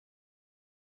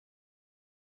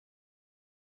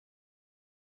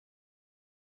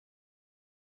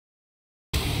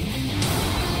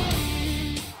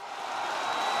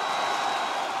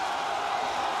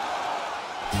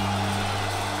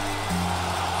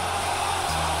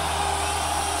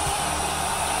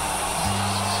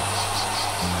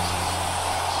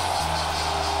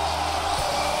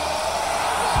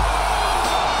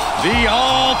the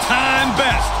all-time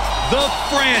best, the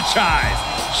franchise,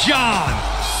 John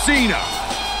Cena.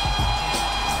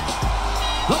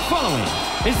 The following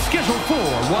is scheduled for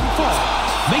one fall,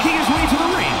 making his way to the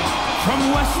ring from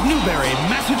West Newbury,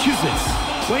 Massachusetts,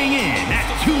 weighing in at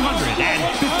 251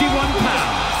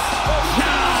 pounds,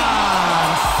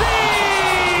 John Cena!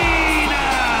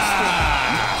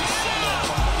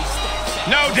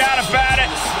 No doubt about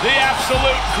it, the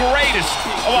absolute greatest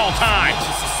of all time.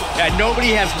 Yeah,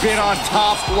 nobody has been on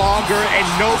top longer, and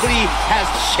nobody has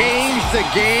changed the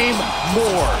game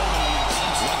more.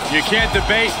 You can't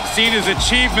debate Cena's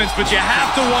achievements, but you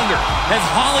have to wonder, has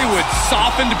Hollywood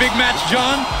softened Big Match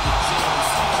John?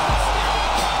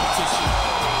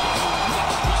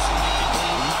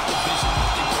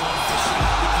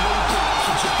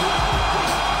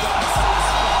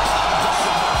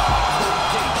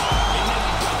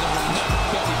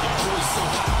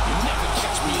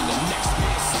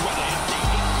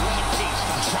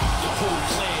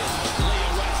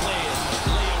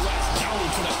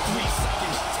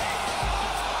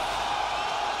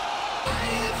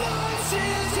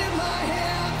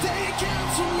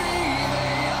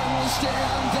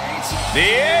 The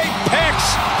Apex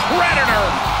Predator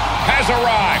has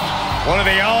arrived. One of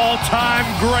the all-time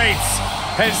greats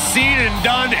has seen and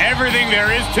done everything there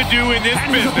is to do in this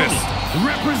business.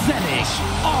 Representing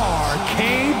RK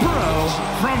Bro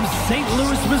from St.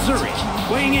 Louis, Missouri,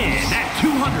 weighing in at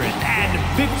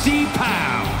 250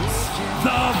 pounds,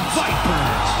 the Viper,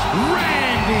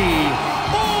 Randy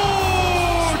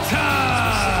Orton!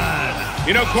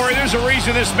 You know, Corey, there's a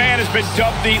reason this man has been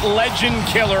dubbed the Legend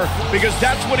Killer, because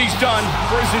that's what he's done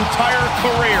for his entire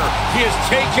career. He has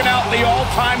taken out the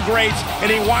all-time greats,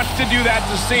 and he wants to do that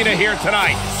to Cena here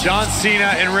tonight. John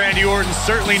Cena and Randy Orton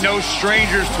certainly no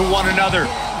strangers to one another,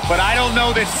 but I don't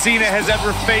know that Cena has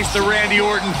ever faced a Randy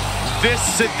Orton this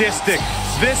sadistic,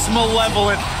 this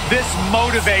malevolent, this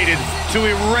motivated to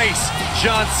erase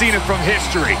John Cena from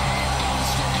history.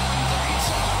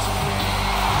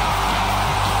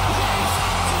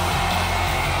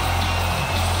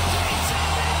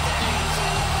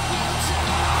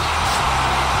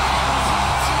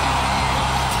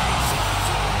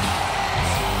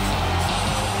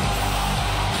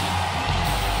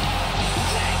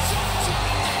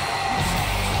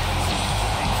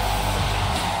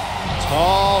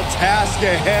 Tall task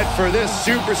ahead for this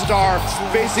superstar,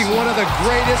 facing one of the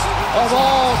greatest of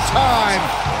all time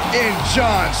in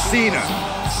John Cena.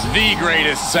 The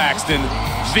greatest, Saxton,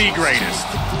 the greatest.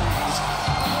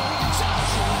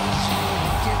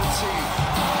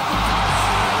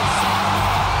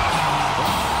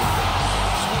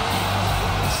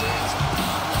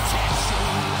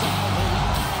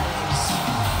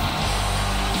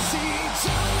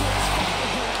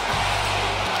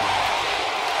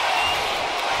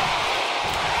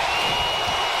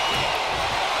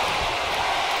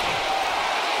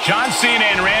 John Cena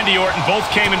and Randy Orton both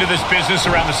came into this business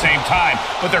around the same time,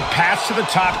 but their paths to the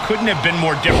top couldn't have been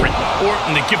more different.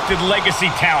 Orton, the gifted legacy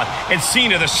talent, and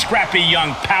Cena, the scrappy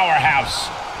young powerhouse.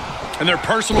 And their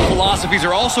personal philosophies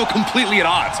are also completely at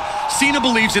odds. Cena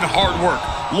believes in hard work,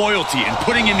 loyalty, and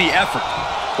putting in the effort.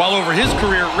 While over his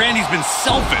career, Randy's been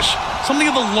selfish, something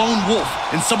of a lone wolf,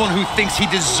 and someone who thinks he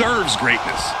deserves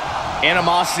greatness.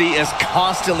 Animosity is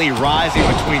constantly rising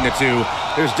between the two.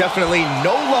 There's definitely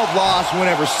no love lost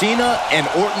whenever Cena and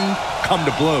Orton come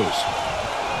to blows.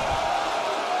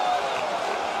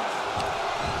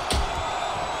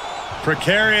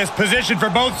 Precarious position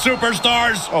for both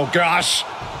superstars. Oh, gosh.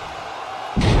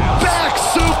 Back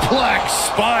suplex!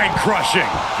 Spine crushing.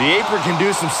 The apron can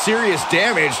do some serious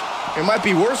damage. It might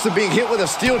be worse than being hit with a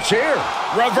steel chair.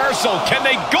 Reversal. Can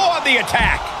they go on the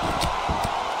attack?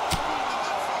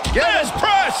 Yes,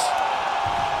 press!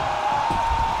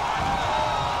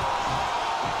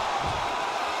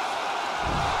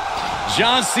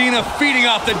 John Cena feeding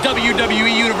off the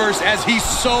WWE Universe as he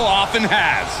so often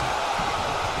has.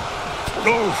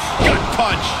 Oof, gut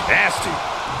punch, nasty.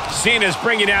 Cena's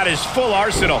bringing out his full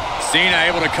arsenal. Cena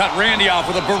able to cut Randy off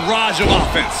with a barrage of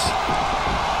offense.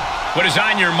 What is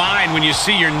on your mind when you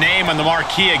see your name on the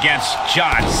marquee against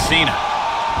John Cena?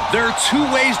 There are two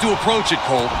ways to approach it,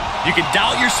 Cole. You can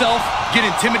doubt yourself, get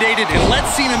intimidated, and let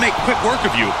Cena make quick work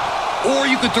of you. Or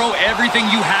you could throw everything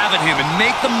you have at him and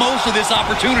make the most of this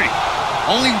opportunity.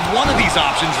 Only one of these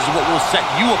options is what will set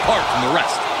you apart from the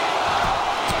rest.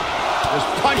 Just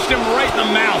punched him right in the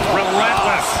mouth.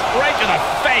 Relentless. Right to the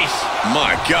face.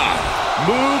 My God.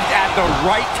 Moved at the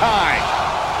right time.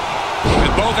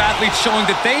 With both athletes showing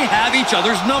that they have each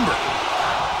other's number.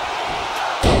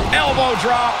 Elbow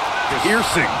drop.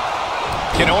 Piercing.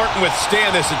 Can Orton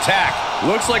withstand this attack?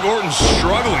 Looks like Orton's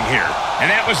struggling here. And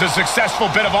that was a successful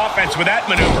bit of offense with that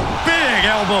maneuver. Big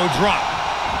elbow drop.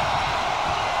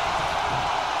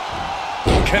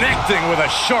 Connecting with a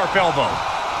sharp elbow.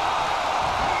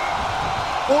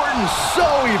 Orton's so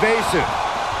evasive.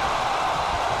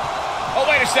 Oh,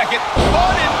 wait a second.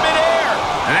 Caught in midair.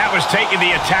 And that was taking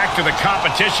the attack to the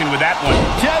competition with that one.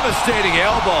 Devastating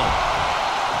elbow.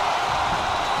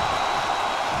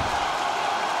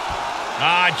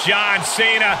 John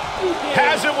Cena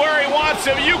has it where he wants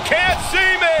him. You can't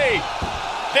see me.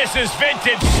 This is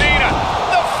vintage Cena.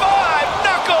 The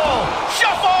 5-knuckle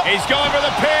shuffle. He's going for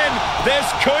the pin. This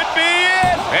could be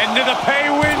it. Into the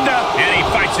pay window. And he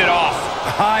fights it off.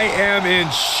 I am in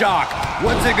shock.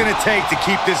 What's it going to take to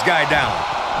keep this guy down?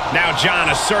 Now John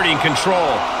asserting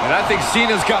control. And I think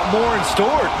Cena's got more in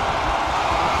store.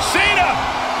 Cena!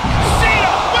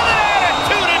 Cena with an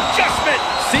attitude adjustment.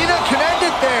 Cena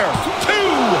connected there. 2.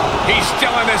 He's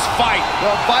still in this fight.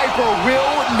 The Viper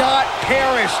will not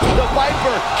perish. The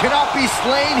Viper cannot be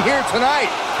slain here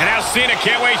tonight. And now Cena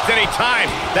can't waste any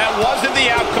time. That wasn't the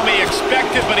outcome he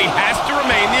expected, but he has to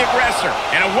remain the aggressor.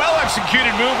 And a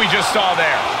well-executed move we just saw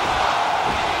there.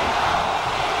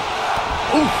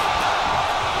 Oof.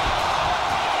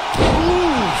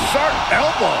 Ooh, sharp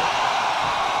elbow.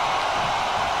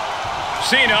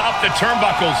 Cena up the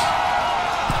turnbuckles.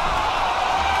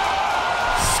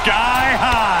 Sky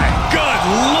high. Good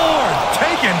Lord,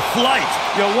 taking flight.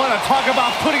 You want to talk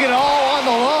about putting it all on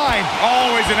the line.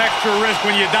 Always an extra risk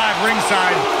when you dive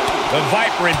ringside. The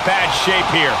Viper in bad shape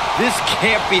here. This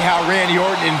can't be how Randy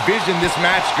Orton envisioned this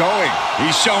match going.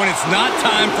 He's showing it's not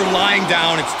time for lying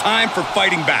down. It's time for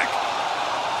fighting back.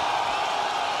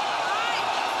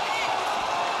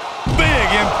 Big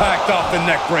impact off the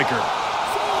neck breaker.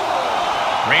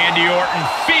 Randy Orton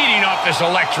feeding off this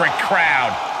electric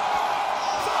crowd.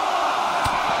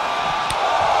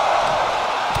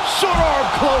 Short arm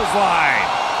clothesline.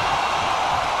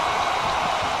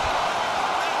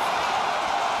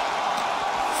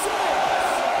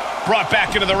 Brought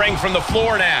back into the ring from the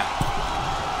floor now.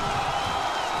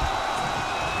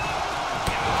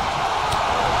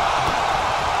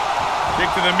 Kick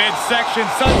to the midsection,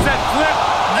 sunset flip.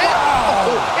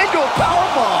 Wow! Into a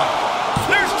powerbomb.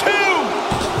 There's 2.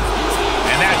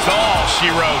 And that's all she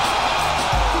wrote.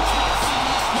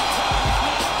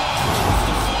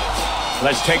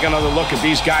 Let's take another look at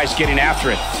these guys getting after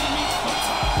it.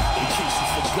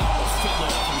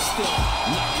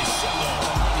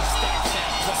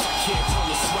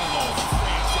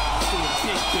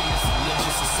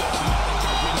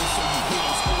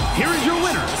 Here is your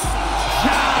winner,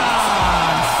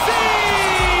 John Cena!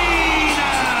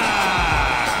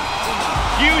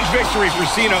 Huge victory for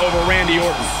Cena over Randy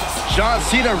Orton. John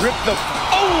Cena ripped the...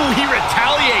 Oh, he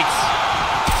retaliates.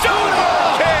 Super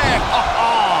kick!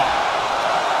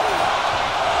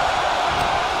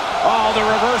 Oh, the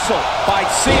reversal by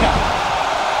Cena.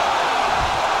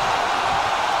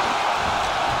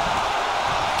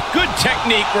 Good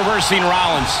technique reversing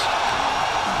Rollins.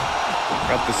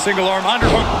 Got the single arm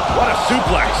underhook. What a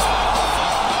suplex.